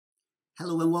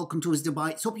Hello and welcome to Wisdom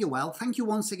Bites. Hope you're well. Thank you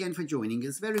once again for joining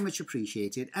us. Very much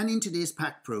appreciated. And in today's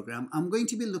pack program, I'm going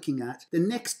to be looking at the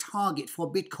next target for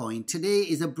Bitcoin. Today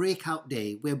is a breakout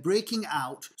day. We're breaking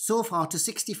out so far to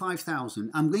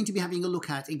 65,000. I'm going to be having a look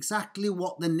at exactly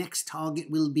what the next target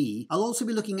will be. I'll also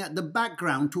be looking at the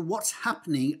background to what's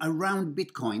happening around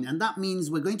Bitcoin. And that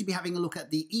means we're going to be having a look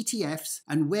at the ETFs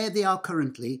and where they are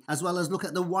currently, as well as look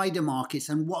at the wider markets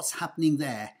and what's happening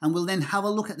there. And we'll then have a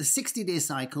look at the 60-day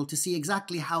cycle to see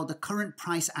exactly how the current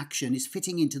price action is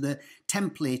fitting into the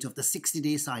template of the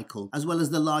 60-day cycle, as well as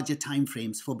the larger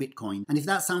timeframes for Bitcoin. And if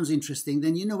that sounds interesting,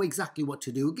 then you know exactly what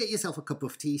to do. Get yourself a cup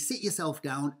of tea, sit yourself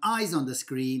down, eyes on the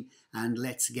screen, and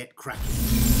let's get cracking.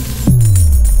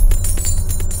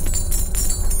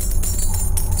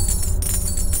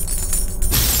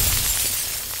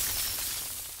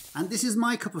 And this is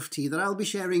my cup of tea that I'll be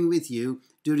sharing with you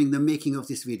during the making of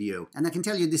this video. And I can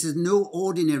tell you this is no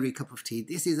ordinary cup of tea.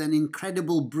 This is an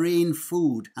incredible brain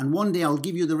food. And one day I'll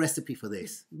give you the recipe for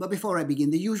this. But before I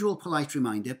begin, the usual polite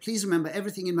reminder, please remember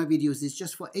everything in my videos is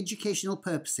just for educational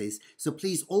purposes. So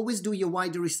please always do your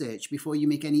wider research before you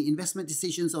make any investment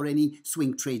decisions or any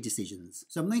swing trade decisions.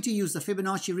 So I'm going to use the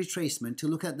Fibonacci retracement to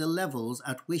look at the levels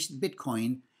at which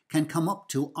Bitcoin can come up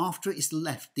to after it's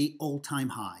left the all-time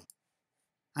high.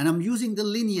 And I'm using the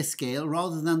linear scale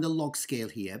rather than the log scale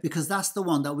here because that's the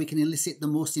one that we can elicit the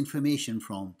most information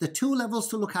from. The two levels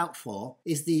to look out for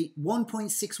is the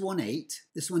 1.618,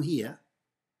 this one here,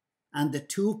 and the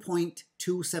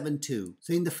 2.272.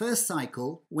 So in the first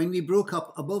cycle, when we broke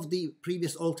up above the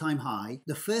previous all-time high,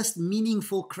 the first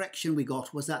meaningful correction we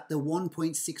got was at the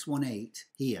 1.618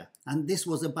 here. And this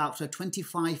was about a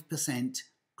 25%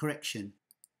 correction.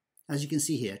 As you can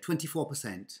see here,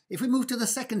 24%. If we move to the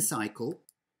second cycle,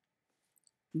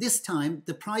 this time,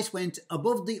 the price went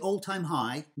above the all-time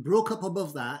high, broke up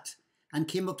above that, and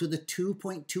came up to the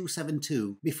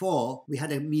 2.272 before we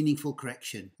had a meaningful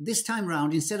correction. This time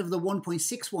round, instead of the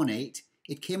 1.618,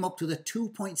 it came up to the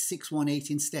 2.618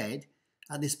 instead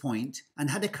at this point, and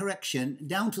had a correction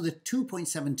down to the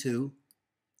 2.72,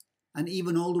 and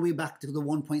even all the way back to the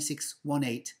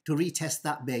 1.618 to retest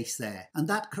that base there. And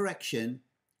that correction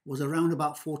was around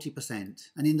about 40%.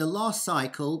 And in the last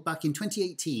cycle, back in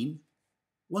 2018,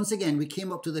 once again, we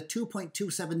came up to the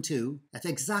 2.272. At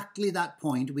exactly that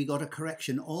point, we got a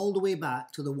correction all the way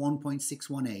back to the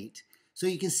 1.618. So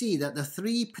you can see that the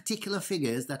three particular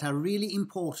figures that are really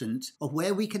important of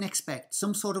where we can expect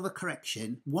some sort of a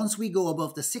correction once we go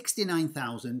above the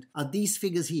 69,000 are these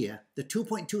figures here, the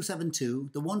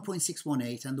 2.272, the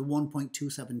 1.618 and the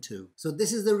 1.272. So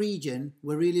this is the region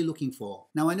we're really looking for.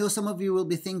 Now I know some of you will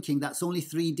be thinking that's only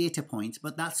 3 data points,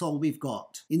 but that's all we've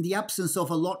got. In the absence of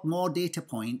a lot more data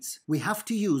points, we have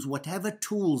to use whatever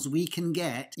tools we can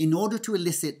get in order to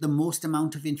elicit the most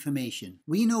amount of information.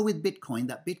 We know with Bitcoin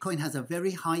that Bitcoin has a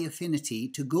very high affinity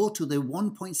to go to the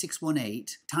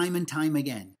 1.618 time and time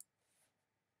again.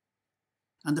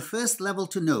 And the first level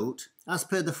to note, as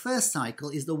per the first cycle,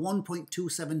 is the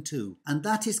 1.272, and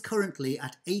that is currently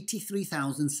at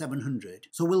 83,700.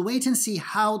 So we'll wait and see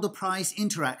how the price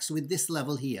interacts with this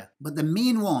level here. But the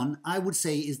main one, I would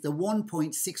say, is the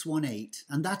 1.618,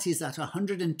 and that is at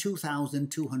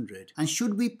 102,200. And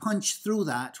should we punch through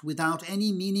that without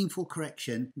any meaningful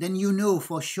correction, then you know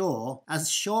for sure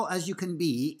as you can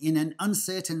be in an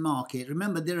uncertain market.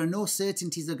 Remember, there are no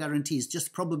certainties or guarantees,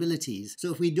 just probabilities.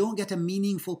 So if we don't get a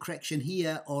meaningful correction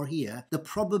here or here, the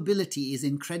probability is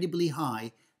incredibly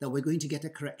high that we're going to get a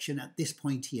correction at this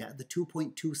point here, at the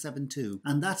 2.272,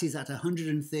 and that is at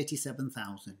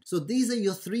 137,000. So these are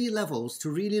your 3 levels to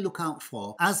really look out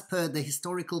for as per the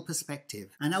historical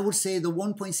perspective. And I would say the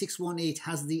 1.618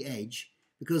 has the edge,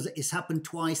 because it's happened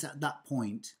twice at that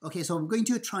point. Okay, so I'm going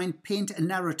to try and paint a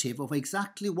narrative of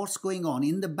exactly what's going on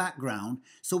in the background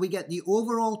so we get the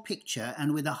overall picture,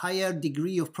 and with a higher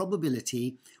degree of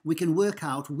probability, we can work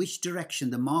out which direction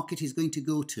the market is going to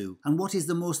go to and what is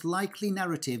the most likely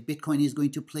narrative Bitcoin is going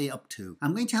to play up to.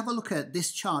 I'm going to have a look at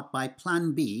this chart by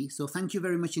Plan B, so thank you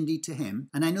very much indeed to him.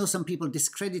 And I know some people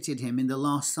discredited him in the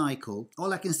last cycle.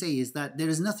 All I can say is that there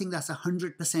is nothing that's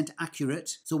 100%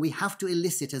 accurate, so we have to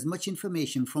elicit as much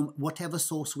information from whatever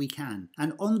source we can.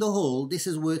 And on the whole, this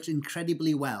has worked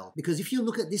incredibly well, because if you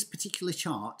look at this particular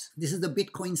chart, this is the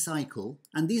Bitcoin cycle,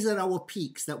 and these are our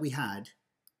peaks that we had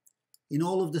in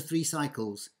all of the 3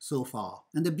 cycles so far.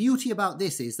 And the beauty about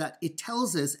this is that it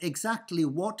tells us exactly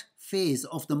what phase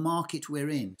of the market we're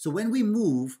in. So when we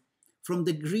move from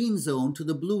the green zone to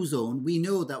the blue zone, we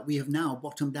know that we have now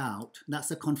bottomed out.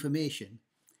 That's a confirmation.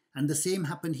 And the same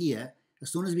happened here. As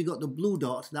soon as we got the blue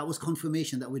dot, that was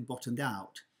confirmation that we'd bottomed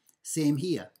out. Same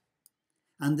here.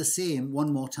 And the same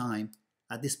one more time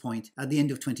at this point at the end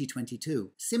of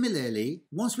 2022. Similarly,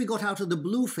 once we got out of the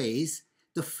blue phase,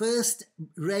 the first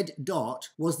red dot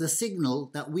was the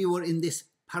signal that we were in this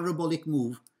parabolic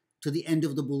move to the end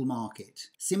of the bull market.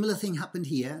 Similar thing happened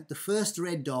here. The first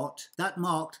red dot, that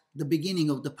marked the beginning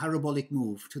of the parabolic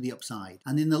move to the upside.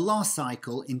 And in the last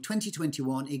cycle in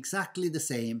 2021, exactly the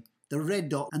same, the red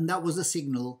dot, and that was a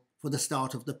signal for the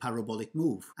start of the parabolic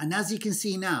move. And as you can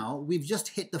see now, we've just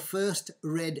hit the first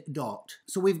red dot.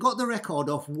 So we've got the record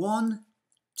of 1,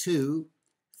 2,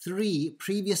 3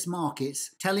 previous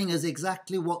markets telling us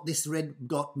exactly what this red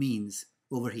dot means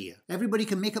over here. Everybody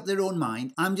can make up their own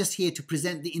mind. I'm just here to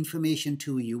present the information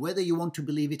to you. Whether you want to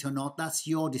believe it or not, that's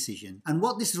your decision. And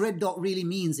what this red dot really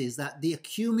means is that the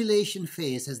accumulation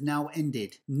phase has now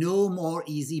ended. No more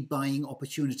easy buying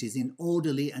opportunities in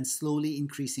orderly and slowly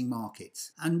increasing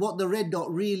markets. And what the red dot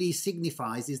really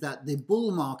signifies is that the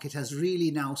bull market has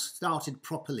really now started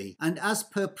properly. And as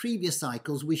per previous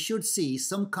cycles, we should see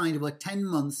some kind of a 10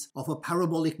 months of a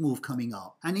parabolic move coming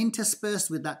up. And interspersed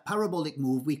with that parabolic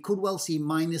move, we could well see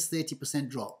minus 30%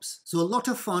 drops. So a lot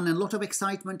of fun and a lot of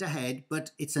excitement ahead, but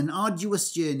it's an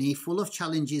arduous journey full of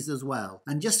challenges as well.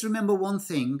 And just remember one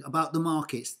thing about the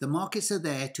markets. The markets are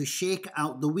there to shake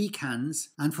out the weak hands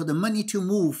and for the money to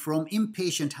move from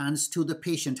impatient hands to the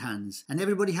patient hands. And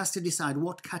everybody has to decide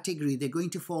what category they're going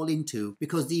to fall into,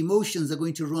 because the emotions are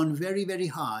going to run very, very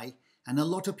high, and a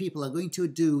lot of people are going to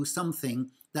do something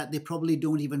that they probably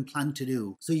don't even plan to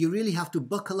do. So you really have to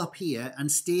buckle up here and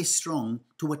stay strong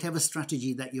to whatever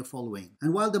strategy that you're following.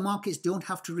 And while the markets don't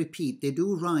have to repeat, they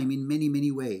do rhyme in many, many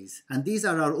ways. And these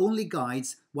are our only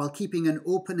guides while keeping an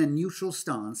open and neutral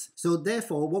stance. So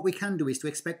therefore, what we can do is to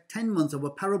expect 10 months of a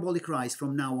parabolic rise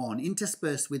from now on,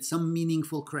 interspersed with some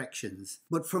meaningful corrections.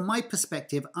 But from my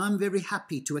perspective, I'm very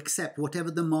happy to accept whatever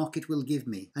the market will give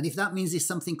me. And if that means it's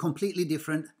something completely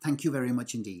different, thank you very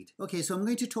much indeed. Okay, so I'm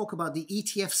going to talk about the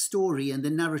ETF story and the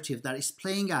narrative that is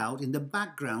playing out in the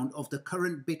background of the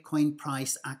current Bitcoin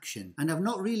price action. And I've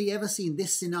not really ever seen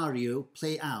this scenario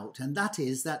play out, and that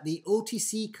is that the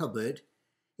OTC cupboard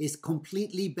is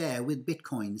completely bare with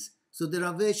Bitcoins. So there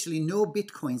are virtually no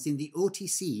Bitcoins in the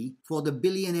OTC for the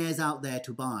billionaires out there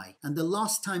to buy. And the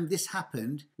last time this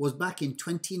happened was back in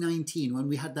 2019 when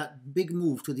we had that big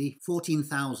move to the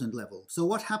 14,000 level. So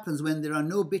what happens when there are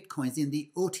no Bitcoins in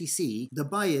the OTC? The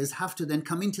buyers have to then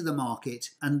come into the market,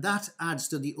 and that adds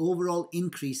to the overall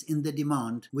increase in the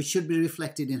demand, which should be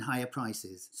reflected in higher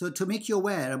prices. So to make you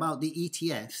aware about the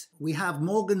ETFs, we have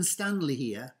Morgan Stanley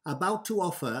here about to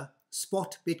offer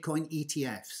spot Bitcoin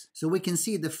ETFs. So we can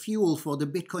see the fuel for the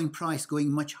Bitcoin price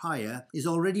going much higher is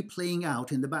already playing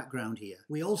out in the background here.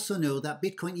 We also know that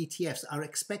Bitcoin ETFs are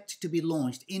expected to be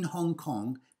launched in Hong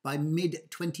Kong by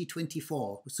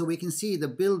mid-2024. So we can see the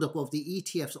build-up of the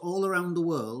ETFs all around the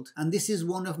world, and this is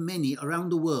one of many around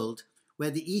the world where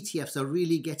the ETFs are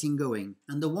really getting going.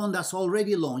 And the one that's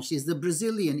already launched is the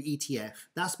Brazilian ETF.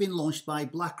 That's been launched by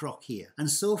BlackRock here. And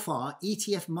so far,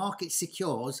 ETF market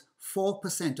secures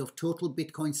 4% of total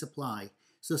Bitcoin supply.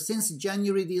 So since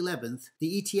January the 11th,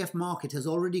 the ETF market has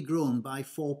already grown by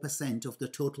 4% of the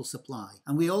total supply.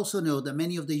 And we also know that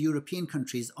many of the European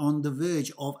countries are on the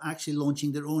verge of actually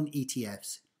launching their own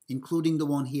ETFs, including the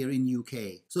one here in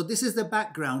UK. So this is the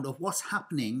background of what's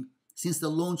happening since the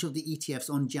launch of the ETFs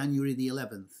on January the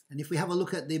 11th. And if we have a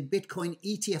look at the Bitcoin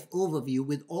ETF overview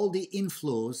with all the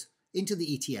inflows into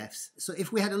the ETFs. So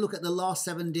if we had a look at the last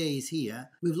 7 days here,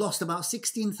 we've lost about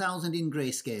 16,000 in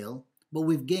Grayscale, but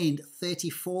we've gained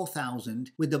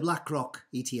 34,000 with the BlackRock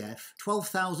ETF,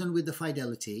 12,000 with the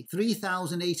Fidelity,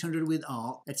 3,800 with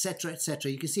ARK, etc.,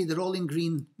 etc. You can see they're all in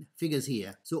green figures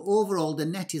here. So overall, the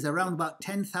net is around about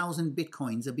 10,000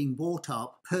 Bitcoins are being bought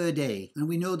up per day. And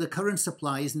we know the current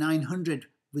supply is 900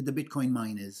 with the Bitcoin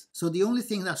miners. So the only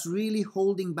thing that's really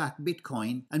holding back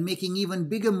Bitcoin and making even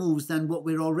bigger moves than what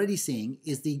we're already seeing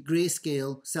is the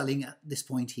Grayscale selling at this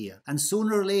point here. And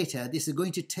sooner or later, this is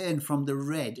going to turn from the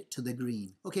red to the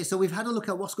green. Okay, so we've had a look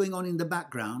at what's going on in the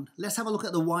background. Let's have a look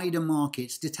at the wider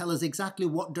markets to tell us exactly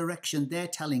what direction they're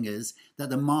telling us that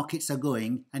the markets are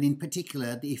going, and in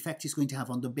particular, the effect it's going to have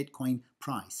on the Bitcoin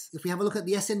price. If we have a look at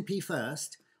the S&P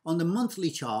first, on the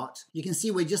monthly chart, you can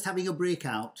see we're just having a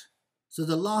breakout. So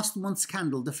the last month's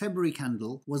candle, the February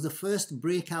candle, was the first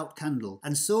breakout candle.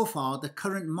 And so far, the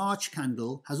current March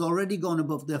candle has already gone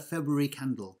above the February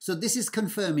candle. So this is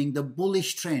confirming the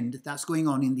bullish trend that's going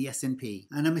on in the S&P.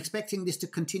 And I'm expecting this to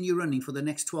continue running for the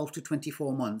next 12 to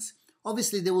 24 months.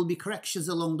 Obviously, there will be corrections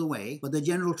along the way, but the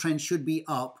general trend should be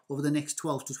up over the next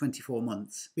 12 to 24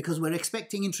 months because we're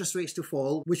expecting interest rates to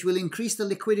fall, which will increase the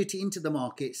liquidity into the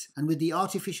markets, and with the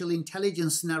artificial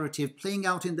intelligence narrative playing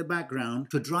out in the background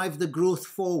to drive the growth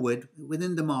forward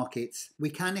within the markets, we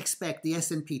can expect the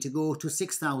S&P to go to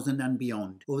 6,000 and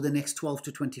beyond over the next 12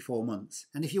 to 24 months.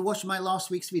 And if you watched my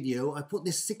last week's video, I put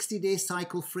this 60-day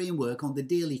cycle framework on the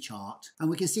daily chart, and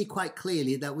we can see quite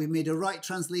clearly that we've made a right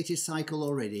translated cycle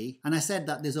already. And I said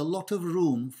that there's a lot of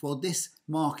room for this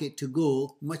market to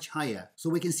go much higher. So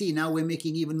we can see now we're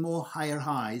making even more higher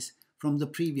highs from the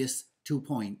previous 2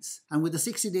 points. And with the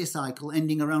 60-day cycle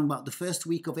ending around about the first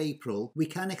week of April, we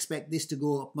can expect this to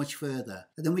go up much further.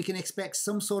 And then we can expect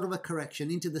some sort of a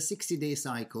correction into the 60-day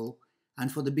cycle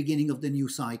and for the beginning of the new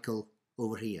cycle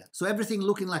over here. So everything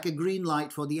looking like a green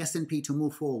light for the S&P to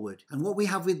move forward. And what we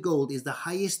have with gold is the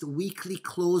highest weekly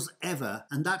close ever,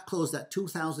 and that closed at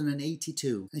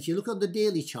 2,082. And if you look at the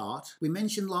daily chart, we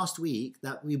mentioned last week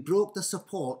that we broke the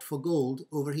support for gold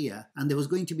over here, and there was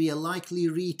going to be a likely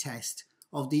retest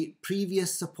of the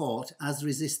previous support as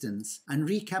resistance, and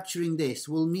recapturing this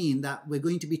will mean that we're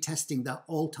going to be testing the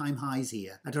all-time highs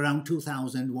here at around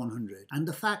 2,100. And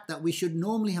the fact that we should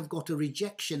normally have got a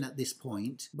rejection at this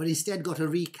point but instead got a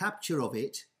recapture of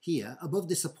it here above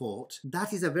the support,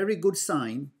 that is a very good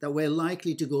sign that we're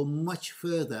likely to go much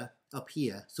further up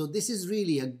here. So this is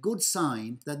really a good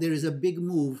sign that there is a big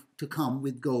move to come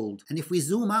with gold. And if we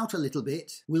zoom out a little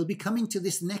bit, we'll be coming to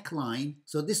this neckline.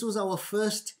 So this was our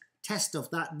first test of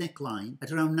that neckline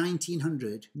at around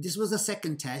 1900. This was a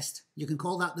second test. You can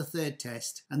call that the third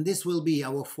test. And this will be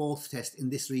our fourth test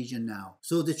in this region now.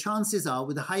 So the chances are,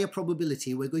 with a higher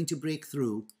probability, we're going to break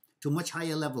through to much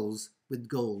higher levels with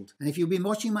gold. And if you've been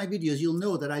watching my videos, you'll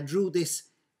know that I drew this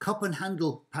cup and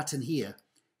handle pattern here.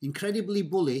 Incredibly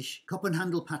bullish cup and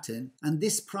handle pattern. And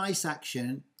this price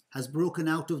action has broken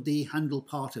out of the handle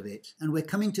part of it. And we're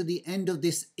coming to the end of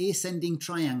this ascending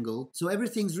triangle. So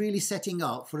everything's really setting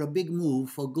up for a big move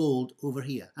for gold over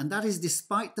here. And that is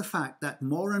despite the fact that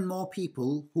more and more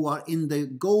people who are in the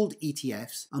gold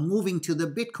ETFs are moving to the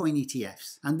Bitcoin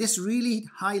ETFs. And this really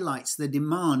highlights the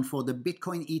demand for the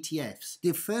Bitcoin ETFs.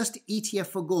 The first ETF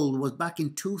for gold was back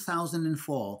in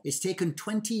 2004. It's taken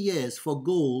 20 years for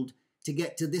gold to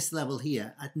get to this level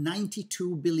here at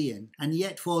 92 billion. And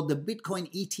yet for the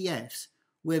Bitcoin ETFs,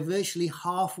 we're virtually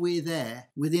halfway there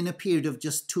within a period of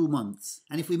just 2 months.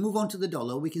 And if we move on to the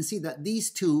dollar, we can see that these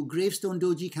two gravestone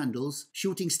doji candles,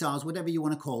 shooting stars, whatever you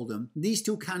want to call them, these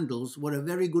two candles were a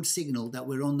very good signal that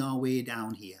we're on our way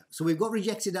down here. So we've got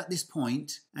rejected at this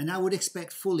point, and I would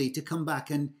expect fully to come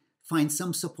back and find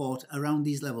some support around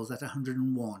these levels at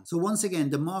 101. So once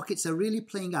again, the markets are really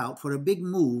playing out for a big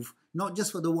move, not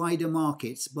just for the wider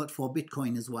markets, but for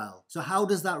Bitcoin as well. So how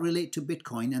does that relate to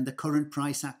Bitcoin and the current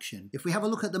price action? If we have a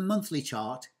look at the monthly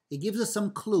chart, it gives us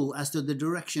some clue as to the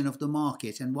direction of the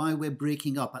market and why we're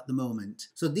breaking up at the moment.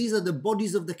 So these are the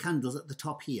bodies of the candles at the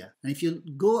top here. And if you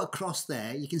go across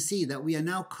there, you can see that we are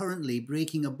now currently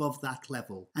breaking above that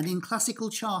level. And in classical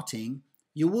charting,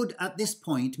 you would at this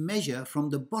point measure from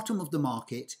the bottom of the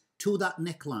market to that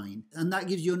neckline. And that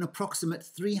gives you an approximate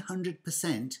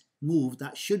 300% move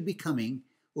that should be coming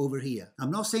over here. I'm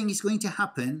not saying it's going to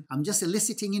happen. I'm just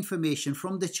eliciting information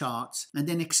from the charts and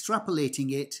then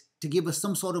extrapolating it to give us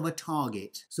some sort of a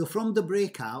target. So from the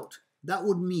breakout, that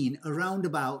would mean around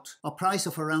about a price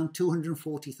of around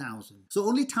 240,000. So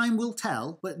only time will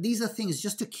tell, but these are things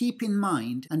just to keep in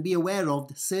mind and be aware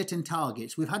of certain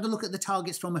targets. We've had a look at the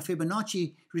targets from a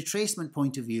Fibonacci retracement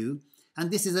point of view, and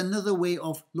this is another way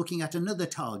of looking at another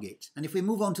target. And if we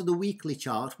move on to the weekly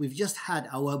chart, we've just had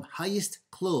our highest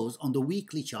close on the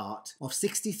weekly chart of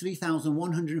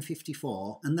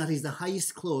 63,154, and that is the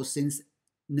highest close since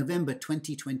November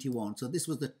 2021. So this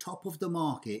was the top of the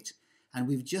market, and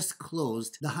we've just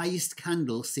closed the highest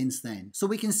candle since then. So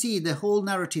we can see the whole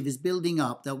narrative is building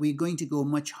up that we're going to go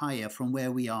much higher from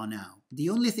where we are now. The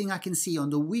only thing I can see on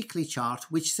the weekly chart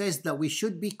which says that we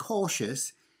should be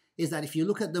cautious is that if you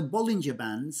look at the Bollinger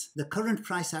Bands, the current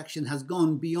price action has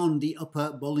gone beyond the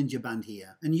upper Bollinger Band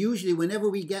here. And usually whenever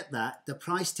we get that, the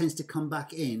price tends to come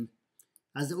back in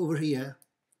as over here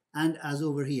and as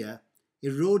over here.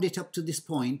 It rode it up to this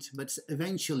point, but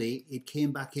eventually it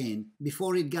came back in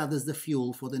before it gathers the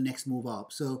fuel for the next move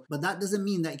up. But that doesn't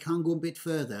mean that it can't go a bit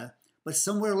further. But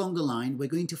somewhere along the line, we're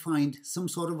going to find some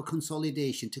sort of a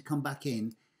consolidation to come back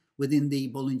in within the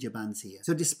Bollinger Bands here.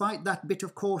 So despite that bit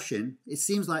of caution, it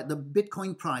seems like the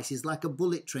Bitcoin price is like a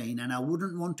bullet train, and I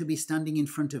wouldn't want to be standing in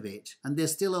front of it. And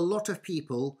there's still a lot of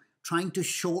people trying to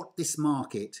short this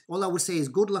market. All I would say is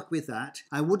good luck with that.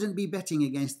 I wouldn't be betting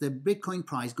against the Bitcoin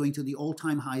price going to the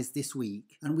all-time highs this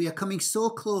week. And we are coming so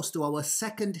close to our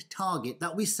second target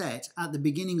that we set at the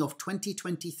beginning of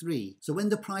 2023. So when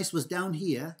the price was down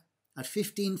here at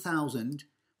 15,000,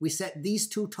 we set these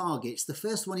two targets. The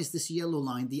first one is this yellow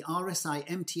line, the RSI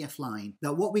MTF line,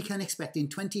 that what we can expect in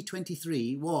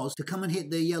 2023 was to come and hit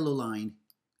the yellow line.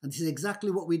 And this is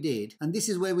exactly what we did. And this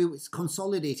is where we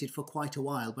consolidated for quite a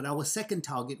while. But our second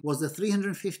target was the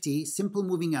 350 simple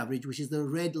moving average, which is the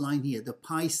red line here, the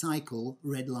pi cycle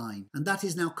red line. And that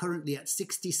is now currently at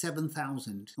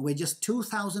 67,000. And we're just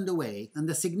 2,000 away. And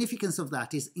the significance of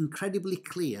that is incredibly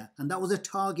clear. And that was a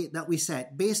target that we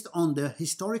set based on the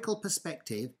historical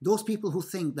perspective. Those people who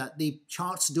think that the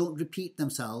charts don't repeat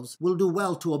themselves will do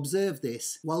well to observe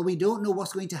this. While we don't know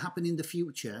what's going to happen in the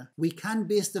future, we can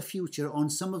base the future on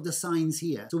some of the signs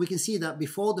here. So we can see that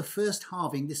before the first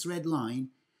halving, this red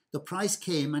line, the price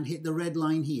came and hit the red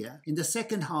line here. In the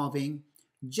second halving,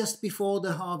 just before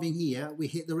the halving here, we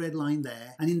hit the red line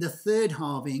there. And in the third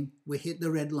halving, we hit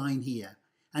the red line here.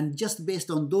 And just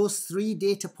based on those 3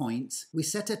 data points, we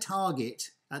set a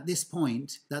target at this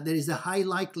point that there is a high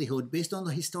likelihood, based on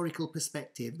the historical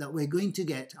perspective, that we're going to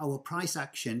get our price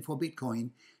action for Bitcoin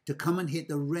to come and hit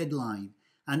the red line.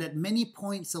 And at many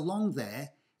points along there,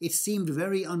 it seemed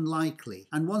very unlikely.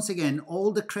 And once again,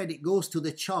 all the credit goes to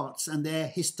the charts and their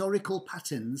historical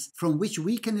patterns from which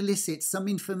we can elicit some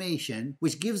information,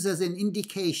 which gives us an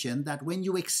indication that when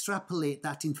you extrapolate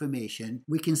that information,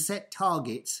 we can set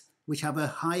targets which have a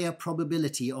higher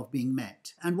probability of being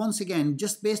met. And once again,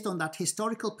 just based on that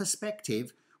historical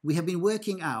perspective, we have been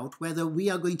working out whether we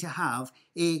are going to have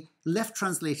a left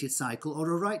translated cycle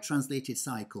or a right translated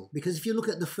cycle. Because if you look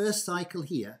at the first cycle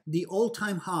here, the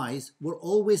all-time highs were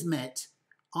always met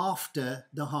after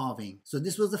the halving. So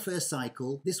this was the first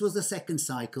cycle, this was the second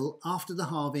cycle. After the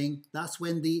halving, that's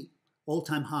when the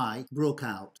all-time high broke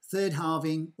out. Third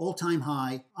halving, all-time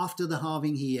high. After the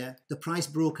halving here, the price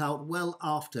broke out well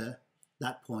after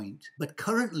that point. But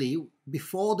currently,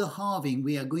 before the halving,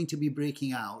 we are going to be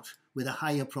breaking out with a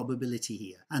higher probability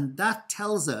here. And that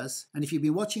tells us, and if you've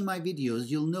been watching my videos,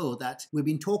 you'll know that we've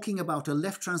been talking about a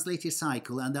left translated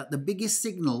cycle, and that the biggest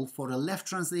signal for a left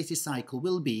translated cycle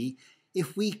will be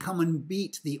if we come and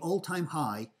beat the all-time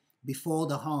high before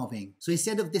the halving. So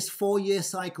instead of this 4-year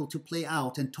cycle to play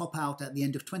out and top out at the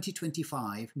end of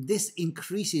 2025, this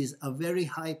increases a very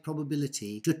high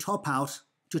probability to top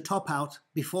out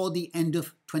before the end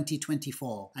of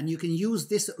 2024. And you can use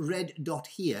this red dot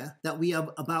here that we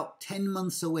are about 10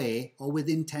 months away, or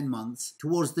within 10 months,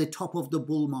 towards the top of the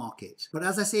bull market. But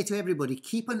as I say to everybody,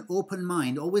 keep an open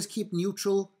mind, always keep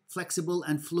neutral, flexible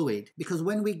and fluid, because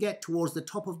when we get towards the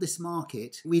top of this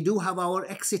market, we do have our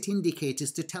exit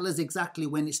indicators to tell us exactly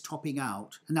when it's topping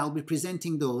out, and I'll be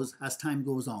presenting those as time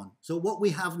goes on. So what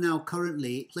we have now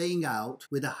currently playing out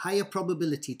with a higher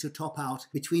probability to top out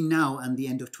between now and the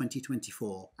end of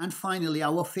 2024. And finally,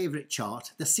 our favorite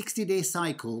chart, the 60-day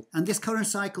cycle, and this current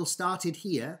cycle started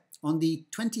here on the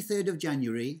 23rd of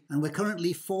January, and we're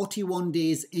currently 41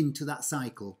 days into that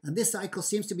cycle. And this cycle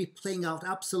seems to be playing out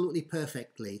absolutely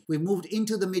perfectly. We've moved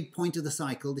into the midpoint of the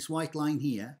cycle, this white line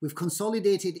here. We've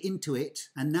consolidated into it,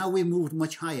 and now we've moved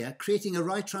much higher, creating a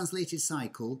right translated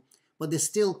cycle, but there's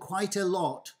still quite a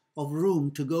lot of room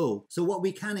to go. So what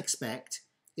we can expect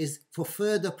is for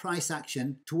further price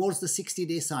action towards the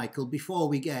 60-day cycle before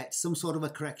we get some sort of a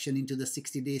correction into the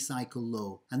 60-day cycle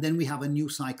low. And then we have a new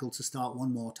cycle to start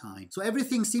one more time. So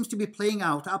everything seems to be playing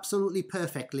out absolutely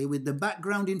perfectly with the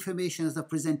background information as I've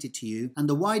presented to you, and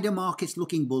the wider markets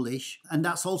looking bullish. And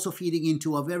that's also feeding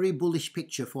into a very bullish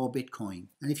picture for Bitcoin.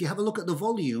 And if you have a look at the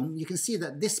volume, you can see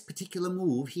that this particular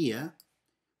move here,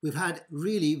 we've had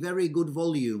really very good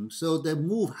volume. So the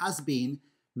move has been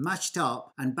matched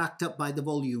up and backed up by the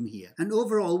volume here. And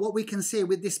overall, what we can say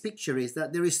with this picture is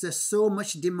that there is just so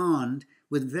much demand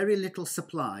with very little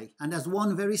supply. And as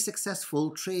one very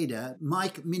successful trader,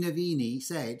 Mike Minervini,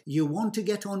 said, you want to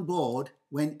get on board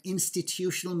when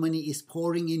institutional money is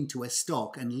pouring into a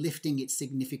stock and lifting it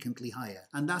significantly higher.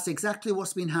 And that's exactly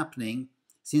what's been happening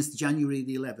since January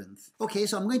the 11th. Okay,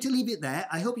 so I'm going to leave it there.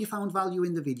 I hope you found value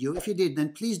in the video. If you did,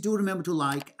 then please do remember to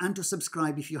like and to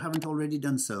subscribe if you haven't already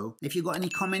done so. If you've got any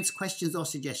comments, questions or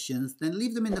suggestions, then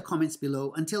leave them in the comments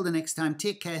below. Until the next time,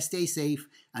 take care, stay safe,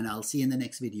 and I'll see you in the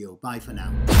next video. Bye for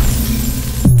now.